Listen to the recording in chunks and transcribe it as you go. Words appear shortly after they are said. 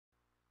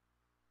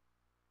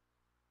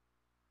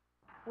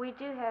We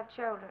do have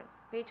children.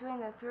 Between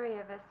the three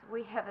of us,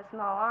 we have a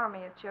small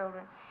army of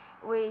children.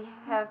 We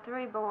have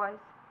 3 boys,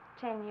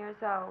 10 years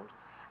old.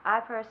 I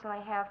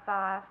personally have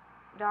 5.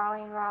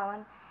 Darlene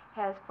Rollin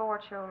has 4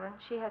 children.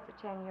 She has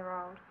a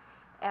 10-year-old.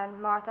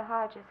 And Martha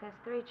Hodges has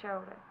 3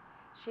 children.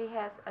 She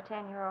has a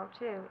 10-year-old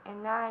too.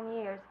 In 9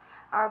 years,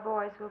 our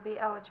boys will be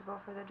eligible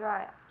for the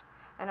draft.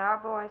 And our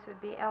boys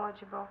would be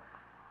eligible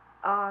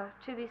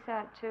to be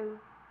sent to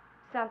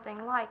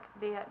something like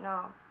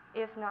Vietnam,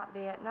 if not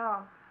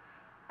Vietnam.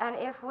 And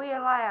if we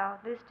allow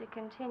this to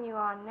continue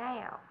on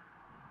now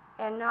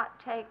and not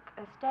take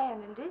a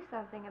stand and do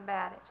something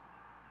about it,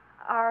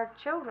 our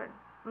children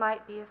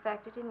might be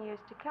affected in years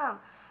to come.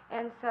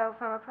 And so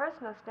from a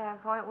personal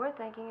standpoint, we're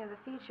thinking of the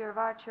future of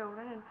our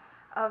children and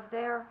of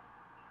their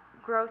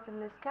growth in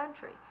this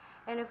country.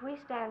 And if we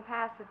stand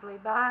passively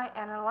by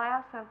and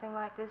allow something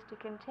like this to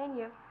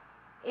continue,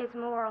 it's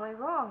morally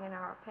wrong in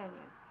our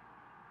opinion.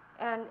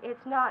 And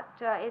it's not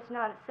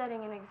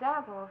setting an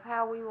example of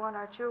how we want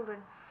our children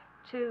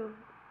to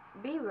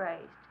be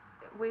raised.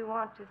 We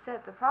want to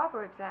set the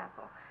proper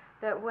example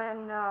that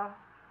when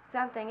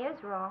something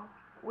is wrong,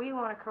 we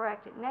want to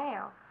correct it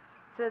now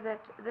so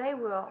that they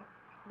will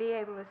be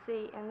able to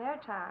see in their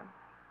time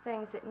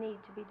things that need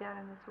to be done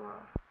in this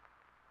world.